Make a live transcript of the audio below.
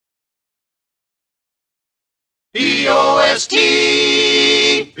P-O-S-T!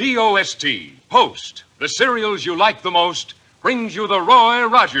 P-O-S-T, Post, the cereals you like the most, brings you the Roy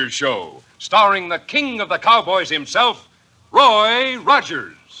Rogers Show, starring the king of the cowboys himself, Roy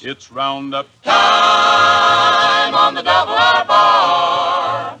Rogers. It's roundup Time on the double R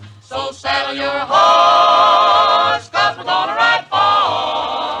bar. So saddle your horse, 'cause we're gonna ride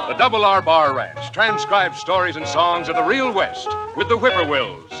far. The Double R Bar Ranch transcribes stories and songs of the real West with the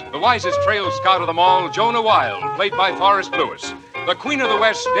Whippoorwills, the wisest trail scout of them all, Jonah Wild, played by Forrest Lewis, the Queen of the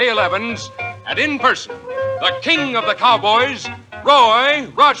West, Dale Evans, and in person, the king of the cowboys, Roy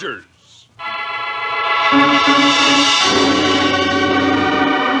Rogers.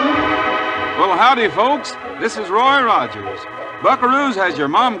 Well, howdy, folks. This is Roy Rogers. Buckaroos, has your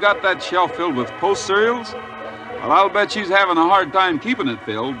mom got that shelf filled with Post cereals? Well, I'll bet she's having a hard time keeping it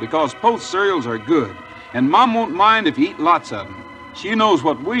filled because Post cereals are good, and Mom won't mind if you eat lots of them. She knows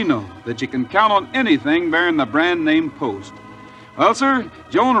what we know, that you can count on anything bearing the brand name Post. Well, sir,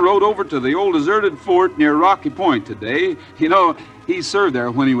 Jonah rode over to the old deserted fort near Rocky Point today. You know, he served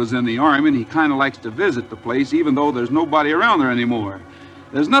there when he was in the Army, and he kind of likes to visit the place even though there's nobody around there anymore.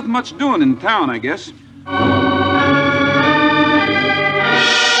 There's nothing much doing in town, I guess.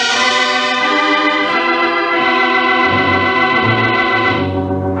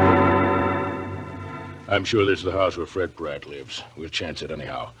 I'm sure this is the house where Fred Pratt lives. We'll chance it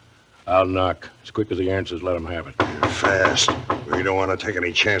anyhow. I'll knock. As quick as he answers, let him have it. Fast. We don't want to take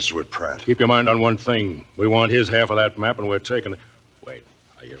any chances with Pratt. Keep your mind on one thing. We want his half of that map, and we're taking it. Wait,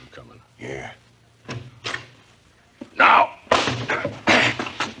 I hear him coming. Yeah. Now!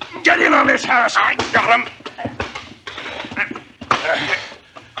 Get in on this, Harris. I got him.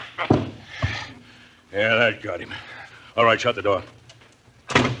 Yeah, that got him. All right, shut the door.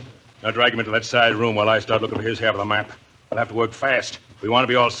 Now drag him into that side room while I start looking for his half of the map. We'll have to work fast. We want to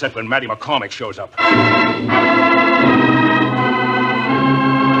be all set when Matty McCormick shows up.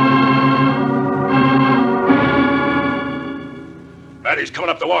 Matty's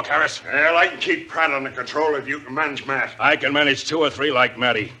coming up the walk, Harris. Well, I can keep Pratt under control if you can manage Matt. I can manage 2 or 3 like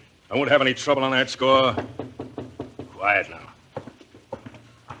Matty. I won't have any trouble on that score. Quiet now.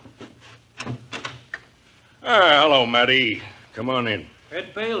 Hello, Matty. Come on in.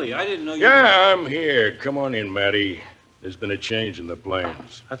 Ed Bailey, I didn't know you... Yeah, I'm here. Come on in, Matty. There's been a change in the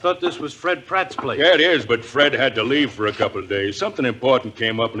plans. I thought this was Fred Pratt's place. Yeah, it is, but Fred had to leave for a couple of days. Something important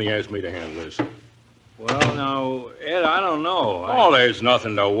came up, and he asked me to handle this. Well, now, Ed, I don't know. Oh, there's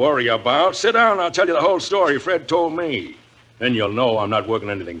nothing to worry about. Sit down, and I'll tell you the whole story Fred told me. Then you'll know I'm not working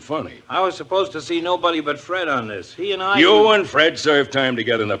anything funny. I was supposed to see nobody but Fred on this. He and I... You and Fred served time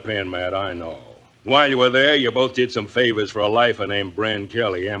together in the pen, Matt, I know. While you were there, you both did some favors for a lifer named Bren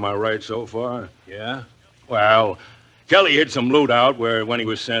Kelly. Am I right so far? Yeah? Well, Kelly hid some loot out when he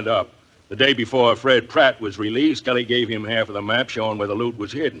was sent up. The day before Fred Pratt was released, Kelly gave him half of the map showing where the loot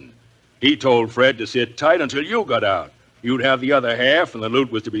was hidden. He told Fred to sit tight until you got out. You'd have the other half, and the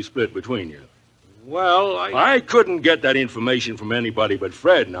loot was to be split between you. Well, I couldn't get that information from anybody but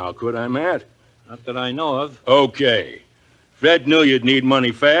Fred now, could I, Matt? Not that I know of. Okay. Fred knew you'd need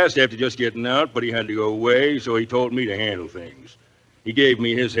money fast after just getting out, but he had to go away, so he told me to handle things. He gave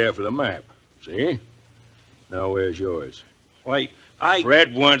me his half of the map. See? Now, where's yours? Why,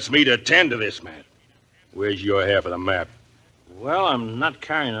 Fred wants me to tend to this, Matt. Where's your half of the map? Well, I'm not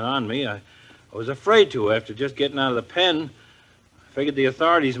carrying it on me. I was afraid to after just getting out of the pen. I figured the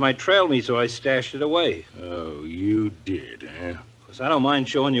authorities might trail me, so I stashed it away. Oh, you did, huh? 'Cause I don't mind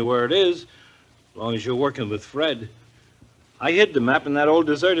showing you where it is, as long as you're working with Fred. I hid the map in that old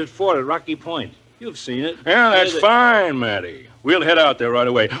deserted fort at Rocky Point. You've seen it. Yeah, that's fine, Matty. We'll head out there right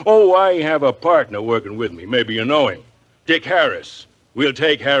away. Oh, I have a partner working with me. Maybe you know him. Dick Harris. We'll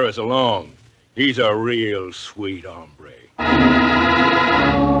take Harris along. He's a real sweet hombre.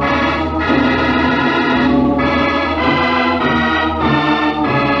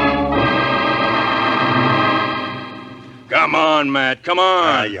 Come on, Matt. Come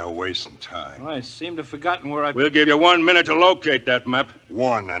on. You're wasting time. Well, I seem to have forgotten where I... We'll give you 1 minute to locate that map.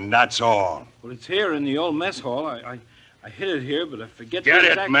 1, and that's all. Well, it's here in the old mess hall. I hid it here, but I forget... Get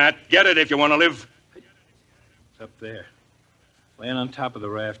it, Matt. Get it if you want to live. It's up there. Laying on top of the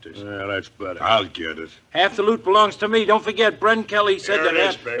rafters. Yeah, that's better. I'll get it. Half the loot belongs to me. Don't forget, Bren Kelly said There that it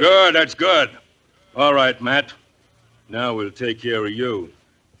is, half... baby. Good, that's good. All right, Matt. Now we'll take care of you.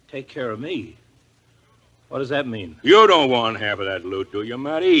 Take care of me. What does that mean? You don't want half of that loot, do you,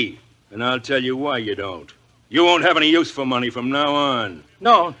 Matty? And I'll tell you why you don't. You won't have any use for money from now on.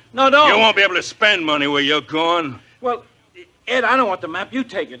 No, don't. You won't be able to spend money where you're going. Well, Ed, I don't want the map. You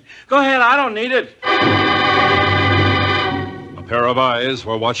take it. Go ahead. I don't need it. A pair of eyes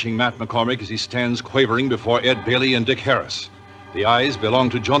were watching Matt McCormick as he stands quavering before Ed Bailey and Dick Harris. The eyes belong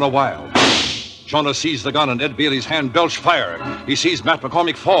to Jonah Wild. Jonah sees the gun and Ed Bailey's hand belch fire. He sees Matt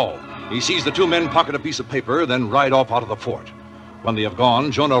McCormick fall. He sees the two men pocket a piece of paper, then ride off out of the fort. When they have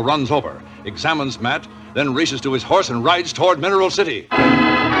gone, Jonah runs over, examines Matt, then races to his horse and rides toward Mineral City.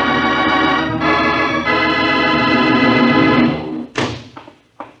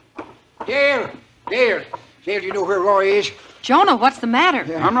 Dale, do you know where Roy is? Jonah, what's the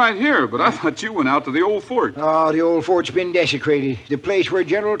matter? I'm right here, but I thought you went out to the old fort. Oh, the old fort's been desecrated. The place where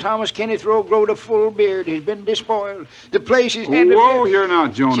General Thomas Kenneth Rowe growed a full beard has been despoiled. The place is... Whoa, here now,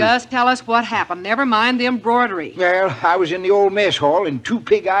 Jonah. Just tell us what happened. Never mind the embroidery. Well, I was in the old mess hall, and two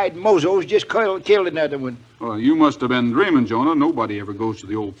pig-eyed mozos just killed another one. Well, you must have been dreaming, Jonah. Nobody ever goes to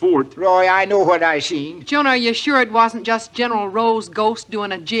the old fort. Roy, I know what I seen. Jonah, are you sure it wasn't just General Rowe's ghost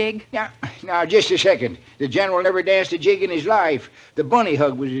doing a jig? Now, just a second. The general never danced a jig in his life. The bunny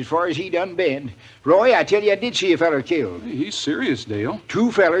hug was as far as he done been. Roy, I tell you, I did see a feller killed. Hey, he's serious, Dale.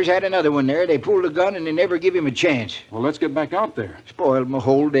 Two fellers had another one there. They pulled a gun and they never give him a chance. Well, let's get back out there. Spoiled my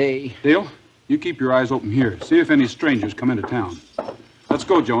whole day. Dale, you keep your eyes open here. See if any strangers come into town. Let's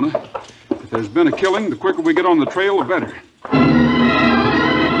go, Jonah. If there's been a killing, the quicker we get on the trail, the better.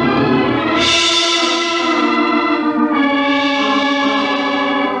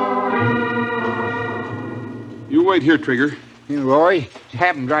 You wait here, Trigger. Roy, it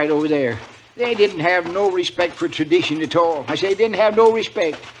happened right over there. They didn't have no respect for tradition at all. I say they didn't have no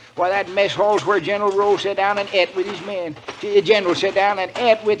respect. Why, that mess hall's where General Rowe sat down and ate with his men. See, the general sat down and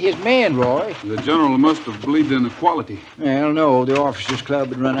ate with his men, Roy. The general must have believed in equality. Well, no, the officers' club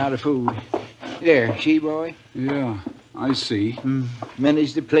had run out of food. There, see, Roy? Yeah, I see.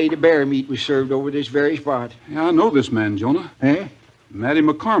 Managed to plate of bear meat was served over this very spot. Yeah, I know this man, Jonah. Eh? Matty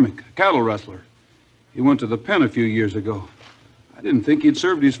McCormick, a cattle rustler. He went to the pen a few years ago. I didn't think he'd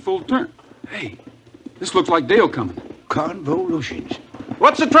served his full term. Hey, this looks like Dale coming. Convolutions.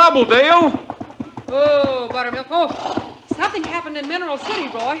 What's the trouble, Dale? Oh, Buttermilk. Oh, something happened in Mineral City,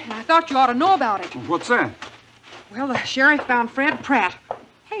 Roy, and I thought you ought to know about it. What's that? Well, the sheriff found Fred Pratt.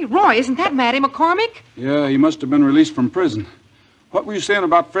 Hey, Roy, isn't that Matty McCormick? Yeah, he must have been released from prison. What were you saying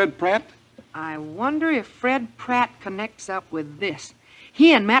about Fred Pratt? I wonder if Fred Pratt connects up with this.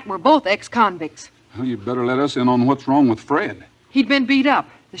 He and Matt were both ex-convicts. Well, you better let us in on what's wrong with Fred. He'd been beat up.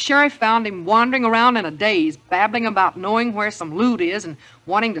 The sheriff found him wandering around in a daze, babbling about knowing where some loot is and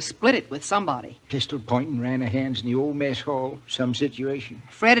wanting to split it with somebody. Pistol pointing, ran a hands in the old mess hall. Some situation.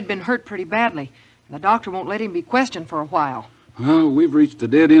 Fred had been hurt pretty badly, and the doctor won't let him be questioned for a while. Well, we've reached a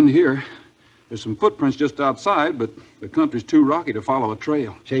dead end here. There's some footprints just outside, but the country's too rocky to follow a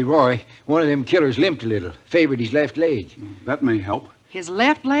trail. Say, Roy, one of them killers limped a little. Favored his left leg. That may help. His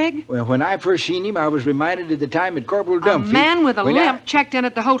left leg? Well, when I first seen him, I was reminded of the time at Corporal Dunphy. A man with a limp checked in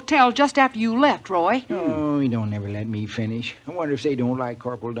at the hotel just after you left, Roy. Oh, he don't never let me finish. I wonder if they don't like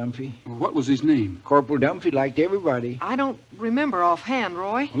Corporal Dunphy. What was his name? Corporal Dunphy liked everybody. I don't remember offhand,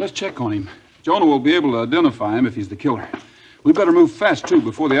 Roy. Well, let's check on him. Jonah will be able to identify him if he's the killer. We better move fast, too,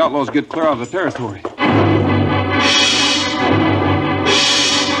 before the outlaws get clear out of the territory.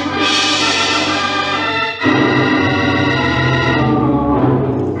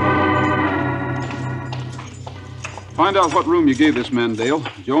 Find out what room you gave this man, Dale.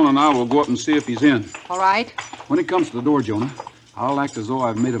 Jonah and I will go up and see if he's in. All right. When he comes to the door, Jonah, I'll act as though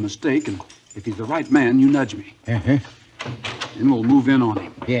I've made a mistake, and if he's the right man, you nudge me. Uh-huh. Then we'll move in on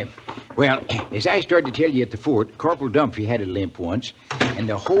him. Yeah. Well, as I started to tell you at the fort, Corporal Dunphy had a limp once, and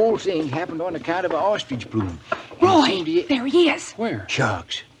the whole thing happened on account of an ostrich plume. Roy, there he is. Where?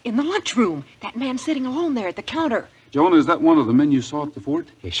 Shucks. In the lunchroom. That man sitting alone there at the counter. Jonah, is that one of the men you saw at the fort?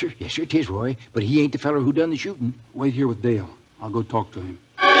 Yes, sir. Yes, sir, it is, Roy. But he ain't the feller who done the shooting. Wait here with Dale. I'll go talk to him.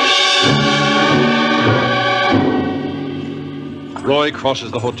 Roy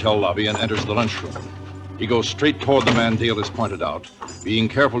crosses the hotel lobby and enters the lunchroom. He goes straight toward the man Dale has pointed out, being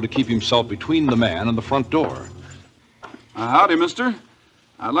careful to keep himself between the man and the front door. Howdy, mister.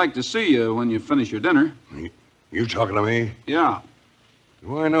 I'd like to see you when you finish your dinner. You talking to me? Yeah.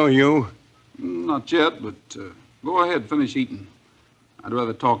 Do I know you? Not yet, but go ahead, finish eating. I'd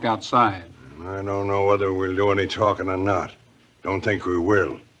rather talk outside. I don't know whether we'll do any talking or not. Don't think we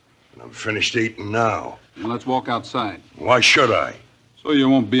will. And I'm finished eating now. Then let's walk outside. Why should I? So you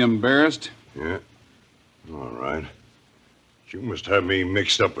won't be embarrassed? Yeah. All right. You must have me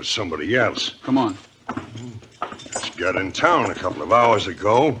mixed up with somebody else. Come on. Just got in town a couple of hours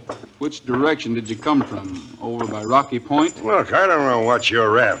ago. Which direction did you come from? Over by Rocky Point? Look, I don't know what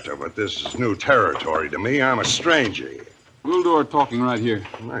you're after, but this is new territory to me. I'm a stranger here. We'll do our talking right here.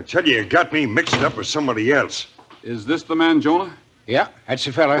 I tell you, you got me mixed up with somebody else. Is this the man, Jonah? Yeah, that's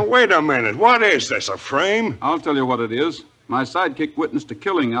the fella. Oh, wait a minute. What is this, a frame? I'll tell you what it is. My sidekick witnessed a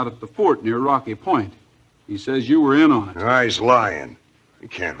killing out at the fort near Rocky Point. He says you were in on it. He's lying. He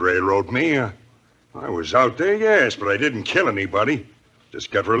can't railroad me. I was out there, yes, but I didn't kill anybody.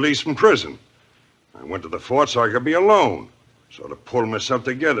 Just got released from prison. I went to the fort so I could be alone. Sort of pulled myself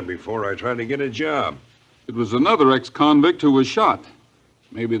together before I tried to get a job. It was another ex-convict who was shot.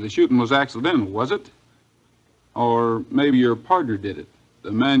 Maybe the shooting was accidental, was it? Or maybe your partner did it,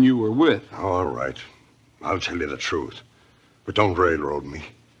 the man you were with. All right. I'll tell you the truth. But don't railroad me.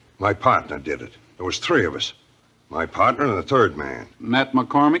 My partner did it. There was 3 of us. My partner and the 3rd man. Matt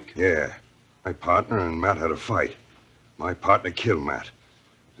McCormick? Yeah. My partner and Matt had a fight. My partner killed Matt.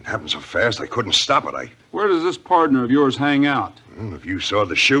 It happened so fast I couldn't stop it. Where does this partner of yours hang out? Well, if you saw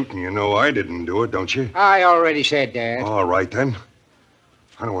the shooting, you know I didn't do it, don't you? I already said that. All right, then.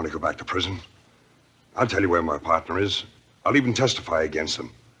 I don't want to go back to prison. I'll tell you where my partner is. I'll even testify against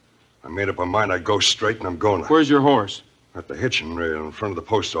him. I made up my mind I'd go straight, and I'm going. Where's your horse? At the hitching rail in front of the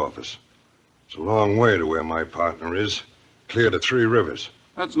post office. It's a long way to where my partner is. Clear to 3 Rivers.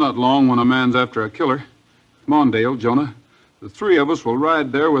 That's not long when a man's after a killer. Come on, Dale, Jonah. The 3 of us will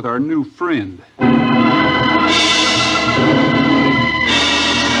ride there with our new friend.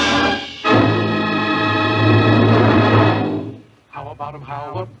 How about 'em,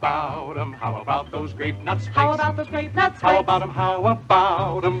 how about 'em, how about those grape nuts flakes? How about those grape nuts How flakes? about 'em, how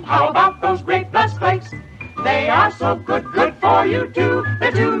about 'em, How about those grape nuts flakes? They are so good, good for you too.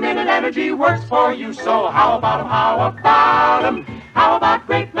 Their 2-minute energy works for you. So how about 'em, how about 'em? How about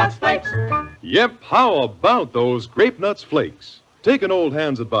grape nuts flakes? Yep, how about those Grape Nuts Flakes? Take an old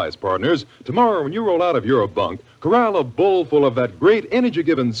hand's advice, partners. Tomorrow, when you roll out of your bunk, corral a bowl full of that great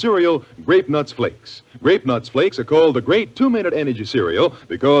energy-giving cereal, Grape Nuts Flakes. Grape Nuts Flakes are called the Great 2-Minute Energy Cereal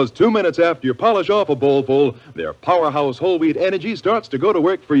because 2 minutes after you polish off a bowlful, their powerhouse whole wheat energy starts to go to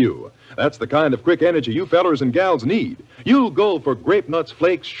work for you. That's the kind of quick energy you fellers and gals need. You'll go for Grape Nuts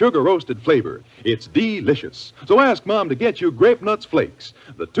Flakes sugar-roasted flavor. It's delicious. So ask Mom to get you Grape Nuts Flakes,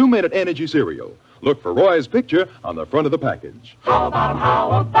 the 2-Minute Energy Cereal. Look for Roy's picture on the front of the package. How about 'em, how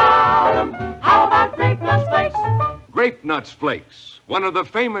about 'em? How about grape nuts flakes? Grape Nuts Flakes, one of the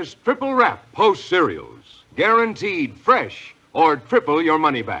famous triple wrap Post cereals. Guaranteed fresh or triple your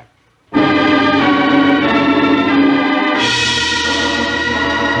money back.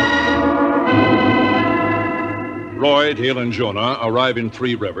 Roy, Dale, and Jonah arrive in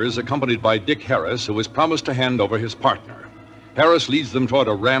 3 Rivers, accompanied by Dick Harris, who has promised to hand over his partner. Harris leads them toward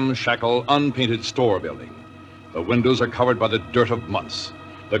a ramshackle, unpainted store building. The windows are covered by the dirt of months.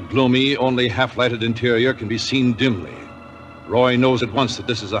 The gloomy, only half-lighted interior can be seen dimly. Roy knows at once that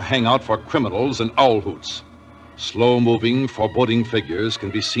this is a hangout for criminals and owl hoots. Slow-moving, foreboding figures can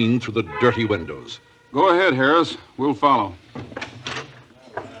be seen through the dirty windows. Go ahead, Harris. We'll follow.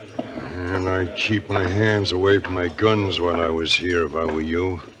 And I'd keep my hands away from my guns while I was here if I were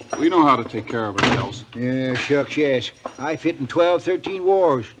you. We know how to take care of ourselves. Yeah, shucks, yes. I fit in 12, 13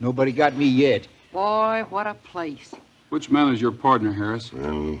 wars. Nobody got me yet. Boy, what a place. Which man is your partner, Harris?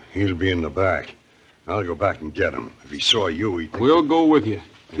 And he'll be in the back. I'll go back and get him. If he saw you, he'd think... We'll go with you.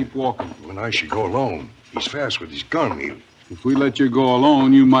 Keep walking. When I should go alone. He's fast with his gun. If we let you go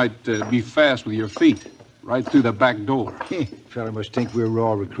alone, you might be fast with your feet. Right through the back door. Fella must think we're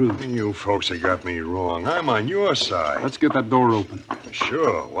raw recruits. You folks have got me wrong. I'm on your side. Let's get that door open.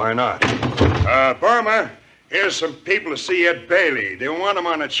 Sure, why not? Burma, here's some people to see Ed Bailey. They want him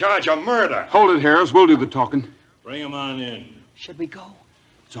on a charge of murder. Hold it, Harris. We'll do the talking. Bring him on in. Should we go?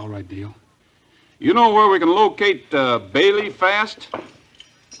 It's all right, Dale. You know where we can locate Bailey fast?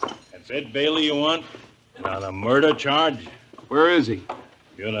 That's Ed Bailey you want? And on a murder charge? Where is he?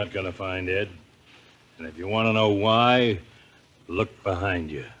 You're not going to find Ed. And if you want to know why, look behind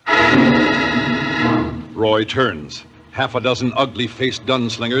you. Roy turns. Half a dozen ugly-faced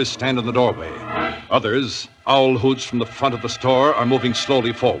gunslingers stand in the doorway. Others, owl hoots from the front of the store, are moving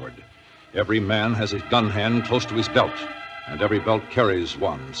slowly forward. Every man has his gun hand close to his belt, and every belt carries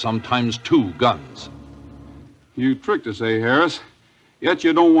one, sometimes 2 guns. You tricked us, Harris? Yet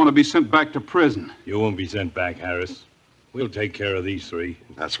you don't want to be sent back to prison. You won't be sent back, Harris. We'll take care of these 3.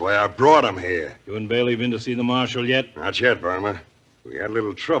 That's why I brought him here. You and Bailey been to see the marshal yet? Not yet, Burma. We had a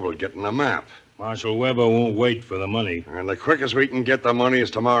little trouble getting the map. Marshal Weber won't wait for the money. And the quickest we can get the money is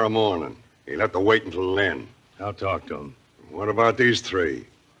tomorrow morning. He'll have to wait until then. I'll talk to him. What about these 3?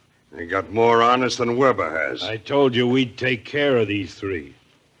 They got more honest than Weber has. I told you we'd take care of these 3.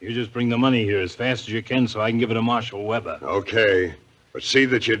 You just bring the money here as fast as you can so I can give it to Marshal Weber. Okay. But see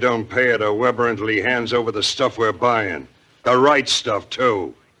that you don't pay it to Weber until he hands over the stuff we're buying. The right stuff,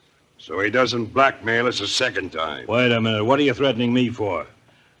 too. so he doesn't blackmail us a second time. Wait a minute. What are you threatening me for?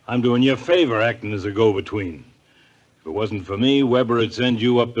 I'm doing you a favor acting as a go-between. If it wasn't for me, Weber would send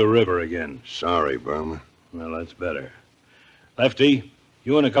you up the river again. Sorry, Burma. Well, that's better. Lefty,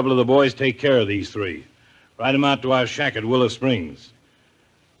 you and a couple of the boys take care of these three. Ride them out to our shack at Willow Springs.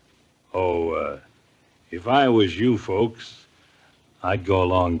 Oh, if I was you folks, I'd go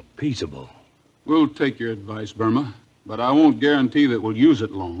along peaceable. We'll take your advice, Burma, but I won't guarantee that we'll use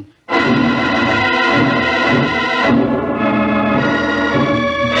it long.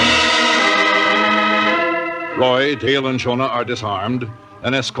 Roy, Dale, and Jonah are disarmed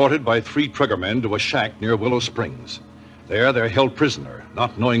and escorted by 3 triggermen to a shack near Willow Springs. There, they're held prisoner,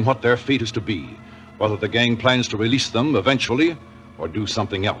 not knowing what their fate is to be, whether the gang plans to release them eventually or do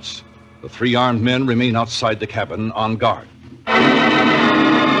something else. The 3 armed men remain outside the cabin on guard.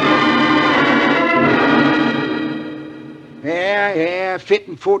 Yeah,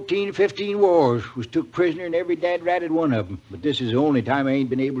 fitting 14 or 15 wars. Was took prisoner in every dad-ratted one of them. But this is the only time I ain't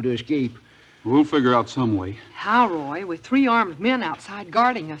been able to escape. We'll figure out some way. How, Roy, with 3 armed men outside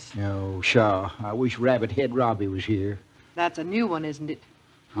guarding us? Oh, Shaw, I wish Rabbit Head Robbie was here. That's a new one, isn't it?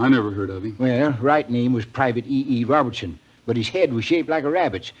 I never heard of him. Well, right name was Private E.E. Robertson, but his head was shaped like a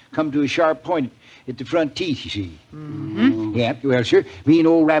rabbit's, come to a sharp point at the front teeth, you see. Mm-hmm. Yeah, well, sir, me and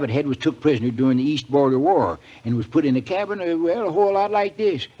old Rabbit Head was took prisoner during the East Border War and was put in a cabin, a whole lot like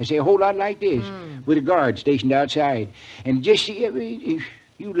this. I say a whole lot like this, with a guard stationed outside. And just see,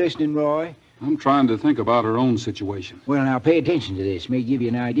 you listening, Roy? I'm trying to think about our own situation. Well, now, pay attention to this. May give you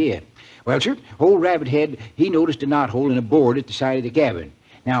an idea. Well, sir, old Rabbit Head, he noticed a knothole in a board at the side of the cabin.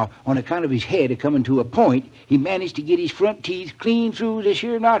 Now, on account of his head coming to a point, he managed to get his front teeth clean through this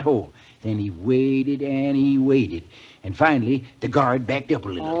here knothole. Then he waited and he waited. And finally, the guard backed up a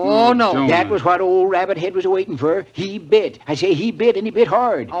little. Oh, no. Jonah. That was what old Rabbit Head was waiting for. He bit. I say he bit, and he bit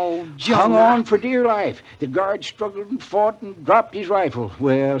hard. Oh, Jonah. Hung on for dear life. The guard struggled and fought and dropped his rifle.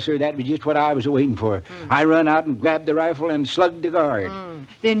 Well, sir, that was just what I was waiting for. I run out and grabbed the rifle and slugged the guard.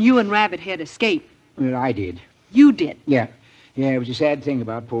 Then you and Rabbit Head escaped. Well, I did. You did. Yeah, it was a sad thing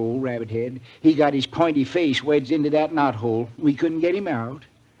about poor old Rabbit Head. He got his pointy face wedged into that knothole. We couldn't get him out.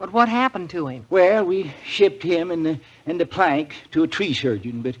 But what happened to him? Well, we shipped him and the plank to a tree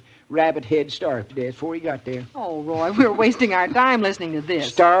surgeon, but Rabbit Head starved to death before he got there. Oh, Roy, we're wasting our time listening to this.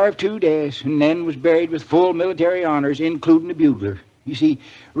 Starved to death, and then was buried with full military honors, including a bugler. You see,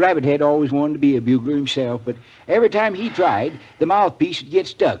 Rabbit Head always wanted to be a bugler himself, but every time he tried, the mouthpiece would get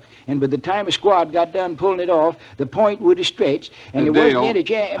stuck. And by the time a squad got done pulling it off, the point would have stretched, and there Dale, wasn't any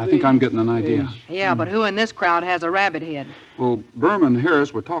chance. I think I'm getting an idea. Yeah, but who in this crowd has a rabbit head? Well, Burma and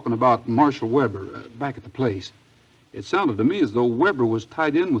Harris were talking about Marshal Weber back at the place. It sounded to me as though Weber was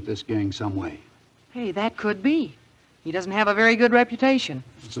tied in with this gang some way. Hey, that could be. He doesn't have a very good reputation.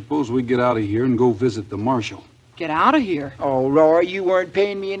 Suppose we get out of here and go visit the Marshal. Get out of here. Oh, Roy, you weren't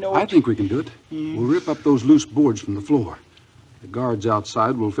paying me no... I think we can do it. We'll rip up those loose boards from the floor. The guards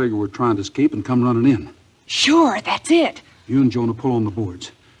outside will figure we're trying to escape and come running in. Sure, that's it. You and Jonah pull on the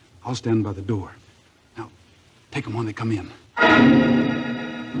boards. I'll stand by the door. Now, take them when they come in.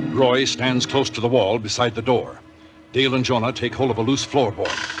 Roy stands close to the wall beside the door. Dale and Jonah take hold of a loose floorboard.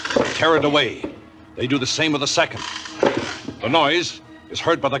 Tear it away. They do the same with the second. The noise is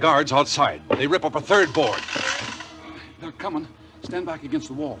heard by the guards outside. They rip up a third board. They're coming. Stand back against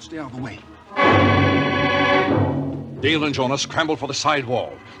the wall. Stay out of the way. Dale and Jonah scramble for the side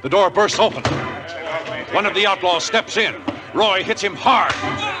wall. The door bursts open. One of the outlaws steps in. Roy hits him hard.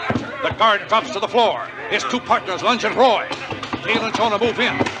 The guard drops to the floor. His 2 partners lunge at Roy. Dale and Jonah move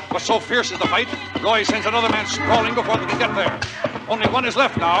in. But so fierce is the fight, Roy sends another man sprawling before they can get there. Only one is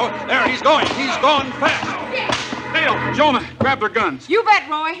left now. There he's going. He's gone fast. Dale, Jonah, grab their guns. You bet,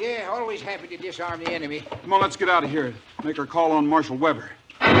 Roy. Yeah, always happy to disarm the enemy. Come on, let's get out of here. Make our call on Marshal Weber.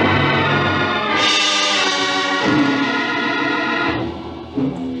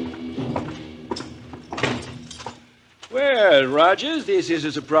 Well, Rogers, this is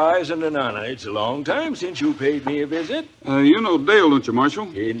a surprise and an honor. It's a long time since you paid me a visit. You know Dale, don't you, Marshal?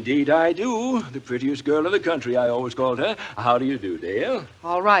 Indeed I do. The prettiest girl in the country, I always called her. How do you do, Dale?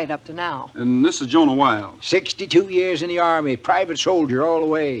 All right, up to now. And this is Jonah Wild. 62 years in the Army, private soldier all the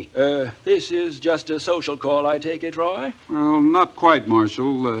way. This is just a social call, I take it, Roy? Well, not quite,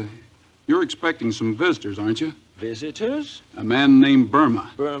 Marshal. You're expecting some visitors, aren't you? Visitors? A man named Burma.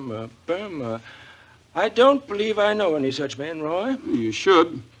 Burma. I don't believe I know any such man, Roy. You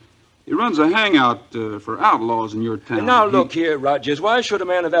should. He runs a hangout for outlaws in your town. And now, look here, Rogers. Why should a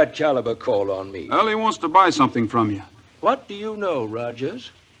man of that caliber call on me? Well, he wants to buy something from you. What do you know, Rogers?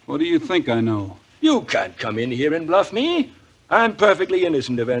 What do you think I know? You can't come in here and bluff me. I'm perfectly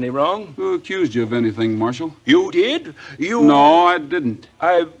innocent of any wrong. Who accused you of anything, Marshal? You did? You... No, I didn't.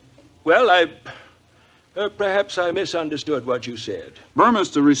 Perhaps I misunderstood what you said. Burma's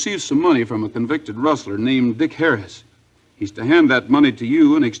to receive some money from a convicted rustler named Dick Harris. He's to hand that money to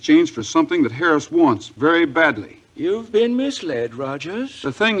you in exchange for something that Harris wants very badly. You've been misled, Rogers.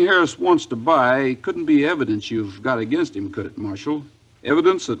 The thing Harris wants to buy couldn't be evidence you've got against him, could it, Marshal?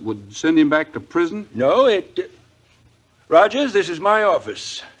 Evidence that would send him back to prison? No, Rogers, this is my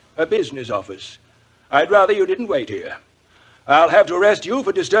office. A business office. I'd rather you didn't wait here. I'll have to arrest you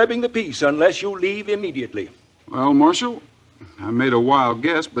for disturbing the peace unless you leave immediately. Well, Marshal, I made a wild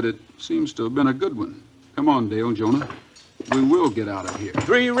guess, but it seems to have been a good one. Come on, Dale, Jonah. We will get out of here.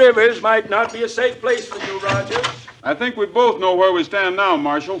 Three Rivers might not be a safe place for you, Rogers. I think we both know where we stand now,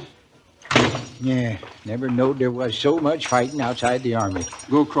 Marshal. Yeah, never knowed there was so much fighting outside the army.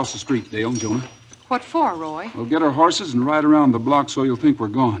 Go across the street, Dale, Jonah. What for, Roy? We'll get our horses and ride around the block so you'll think we're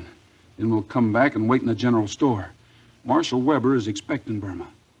gone. Then we'll come back and wait in the general store. Marshal Weber is expecting Burma.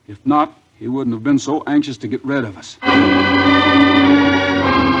 If not, he wouldn't have been so anxious to get rid of us.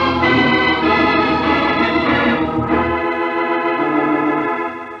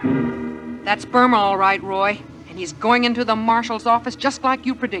 That's Burma, all right, Roy. And he's going into the marshal's office just like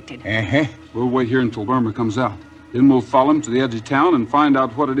you predicted. Uh-huh. We'll wait here until Burma comes out. Then we'll follow him to the edge of town and find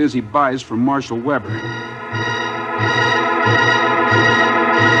out what it is he buys from Marshal Weber.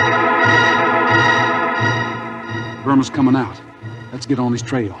 Burma's coming out. Let's get on his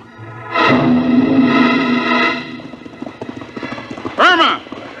trail. Burma!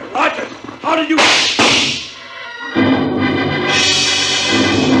 Rogers, how did you...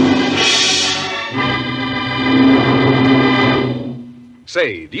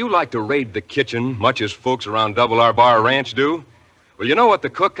 Say, do you like to raid the kitchen much as folks around Double R Bar Ranch do? Well, you know what the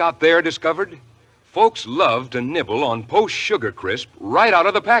cook out there discovered? Folks love to nibble on Post Sugar Crisp right out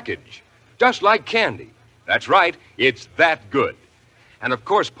of the package, just like candy. That's right, it's that good. And of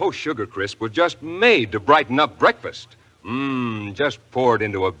course, Post Sugar Crisp was just made to brighten up breakfast. Just pour it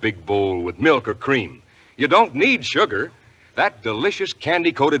into a big bowl with milk or cream. You don't need sugar. That delicious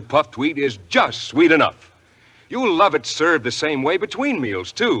candy-coated puffed wheat is just sweet enough. You'll love it served the same way between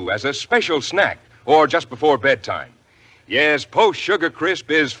meals, too, as a special snack or just before bedtime. Yes, Post Sugar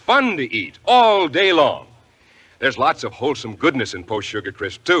Crisp is fun to eat all day long. There's lots of wholesome goodness in Post Sugar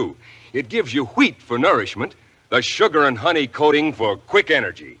Crisp, too. It gives you wheat for nourishment, the sugar and honey coating for quick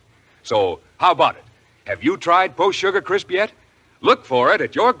energy. So, how about it? Have you tried Post Sugar Crisp yet? Look for it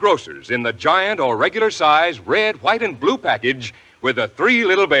at your grocer's in the giant or regular size red, white, and blue package with the three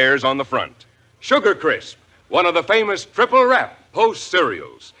little bears on the front. Sugar Crisp, one of the famous triple wrap Post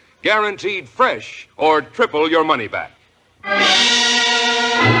cereals. Guaranteed fresh or triple your money back.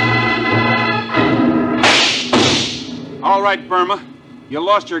 All right, Burma. You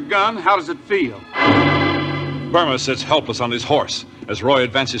lost your gun. How does it feel? Burma sits helpless on his horse as Roy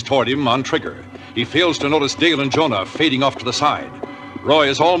advances toward him on trigger. He fails to notice Dale and Jonah fading off to the side. Roy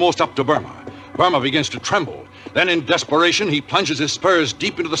is almost up to Burma. Burma begins to tremble. Then, in desperation, he plunges his spurs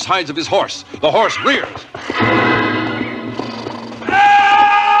deep into the sides of his horse. The horse rears.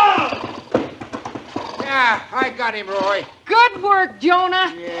 Yeah, I got him, Roy. Good work,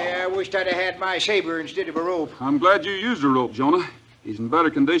 Jonah. Yeah, I wished I'd have had my saber instead of a rope. I'm glad you used a rope, Jonah. He's in better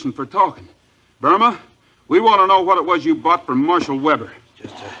condition for talking. Burma, we want to know what it was you bought from Marshal Weber.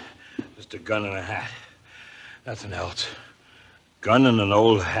 Just a gun and a hat. Nothing else. Gun and an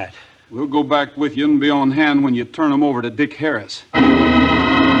old hat. We'll go back with you and be on hand when you turn him over to Dick Harris.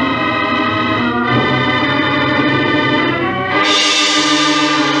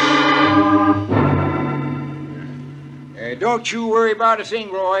 Don't you worry about a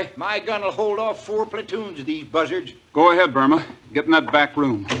thing, Roy. My gun'll hold off 4 platoons of these buzzards. Go ahead, Burma. Get in that back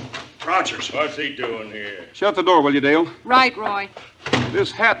room. Rogers. What's he doing here? Shut the door, will you, Dale? Right, Roy.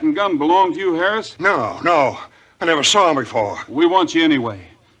 This hat and gun belong to you, Harris? No. I never saw him before. We want you anyway.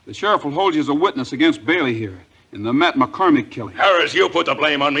 The sheriff will hold you as a witness against Bailey here in the Matt McCormick killing. Harris, you put the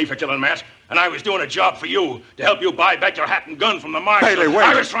blame on me for killing Matt, and I was doing a job for you to help you buy back your hat and gun from the marshal. Bailey, wait.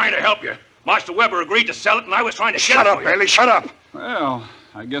 I was trying to help you. Marshal Weber agreed to sell it, and I was trying to Shut up, Bailey, shut up. Well,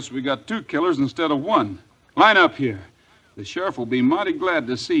 I guess we got 2 killers instead of 1. Line up here. The sheriff will be mighty glad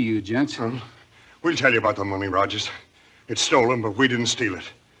to see you, gents. We'll tell you about the money, Rogers. It's stolen, but we didn't steal it.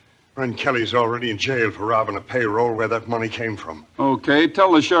 Ren Kelly's already in jail for robbing a payroll where that money came from. Okay,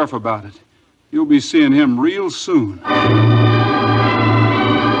 tell the sheriff about it. You'll be seeing him real soon.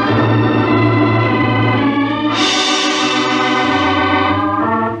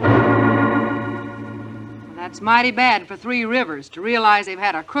 That's mighty bad for Three Rivers to realize they've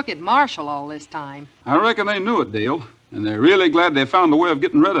had a crooked marshal all this time. I reckon they knew it, Dale. and they're really glad they found a way of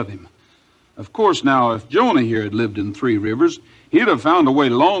getting rid of him. Of course, now, if Jonah here had lived in Three Rivers, he'd have found a way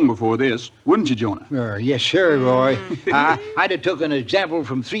long before this, wouldn't you, Jonah? Yes, sir, Roy. I'd have took an example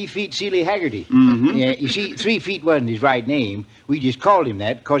from 3 Feet Sealy Haggerty. Mm-hmm. Yeah, you see, 3 Feet wasn't his right name. We just called him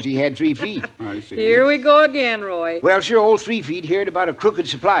that because he had 3 feet. I see. Here we go again, Roy. Well, sure, old 3 Feet heard about a crooked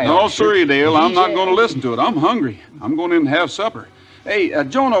supply. No, officer. sirree, Dale. I'm He's, not going to listen to it. I'm hungry. I'm going in and have supper. Hey,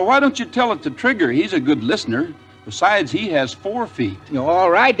 Jonah, why don't you tell it to Trigger? He's a good listener. Besides, he has 4 feet. All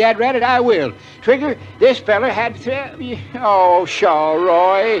right, Dad Rabbit, I will. Trigger, this feller had Oh, shaw,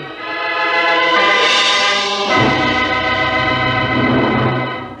 Roy.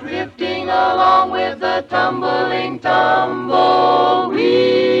 Drifting along with the tumbling tumbleweed.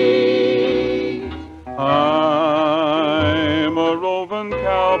 I'm a roving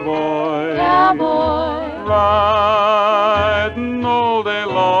cowboy. Riding all day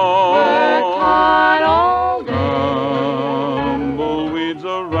long. Work hard all day. Tumbleweeds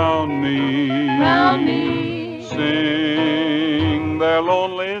around me. Sing their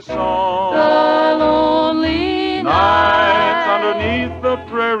lonely song. The lonely Nights underneath the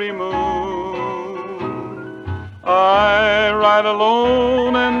prairie moon. I ride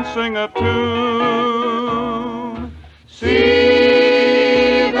alone and sing a tune.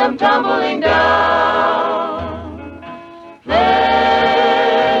 See them tumbling down,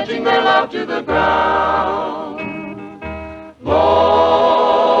 pledging their love to the ground.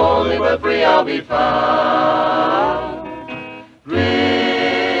 Lonely but free I'll be found,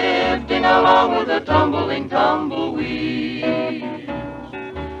 drifting along with the tumbling tumbleweeds.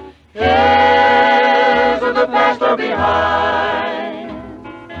 Cares of the past are behind,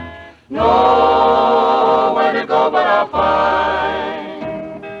 nowhere to go but I'll find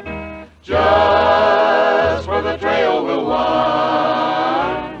just where the trail will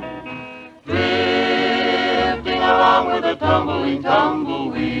wind, drifting along with the tumbling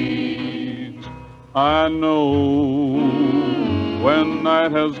tumbleweeds. I know when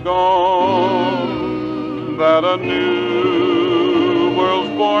night has gone that a new world's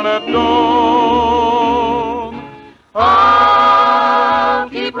born at dawn. I'll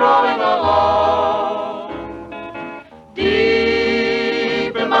keep rolling along.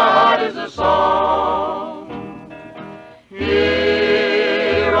 Deep in my heart is a song.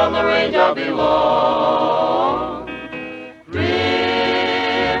 Here on the range I belong,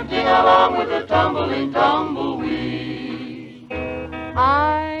 drifting along with the tumbling tumbleweed.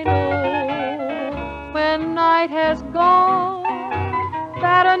 I know when night has gone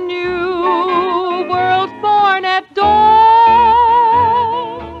that a new world's born at dawn.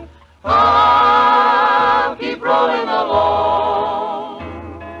 I'll keep rolling along.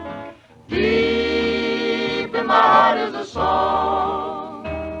 Deep in my heart is a song.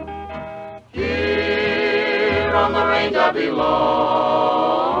 Here on the range I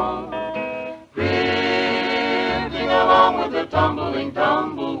belong, drifting along with the tumbling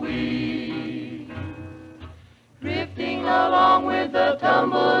tumbleweed. Drifting along with the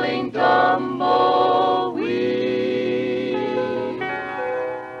tumbling tumbleweed.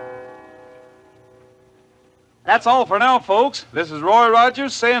 That's all for now, folks. This is Roy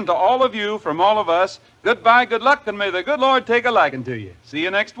Rogers saying to all of you from all of us, goodbye, good luck, and may the good Lord take a liking to you. See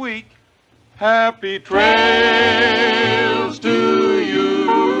you next week. Happy trails to you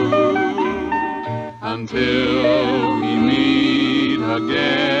until we meet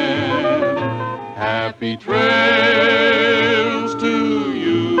again. Happy trails to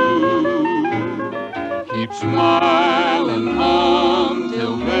you. Keep smiling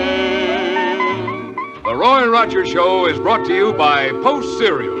until then. The Roy Rogers Show is brought to you by Post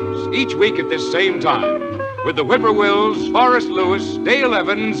Cereals, each week at this same time, with the Whippoorwills, Forrest Lewis, Dale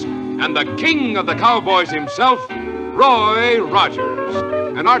Evans, and the king of the cowboys himself, Roy Rogers.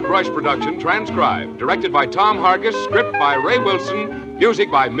 An Art Brush production transcribed, directed by Tom Hargis, script by Ray Wilson, music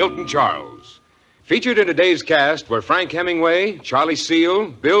by Milton Charles. Featured in today's cast were Frank Hemingway, Charlie Seal,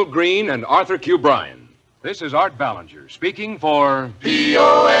 Bill Green, and Arthur Q. Bryan. This is Art Ballinger speaking for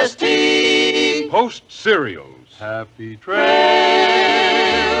P.O.S.T. Post Cereals. Happy Trails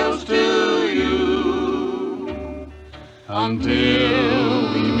to you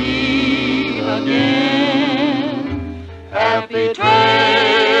until we meet again. Happy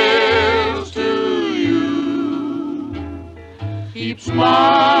trails to you. Keep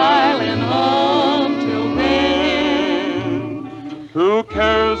smiling until then. Who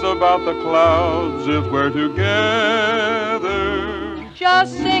cares about the clouds if we're together?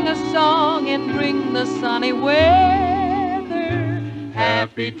 Just sing a song and bring the sunny weather.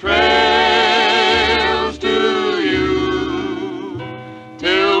 Happy trails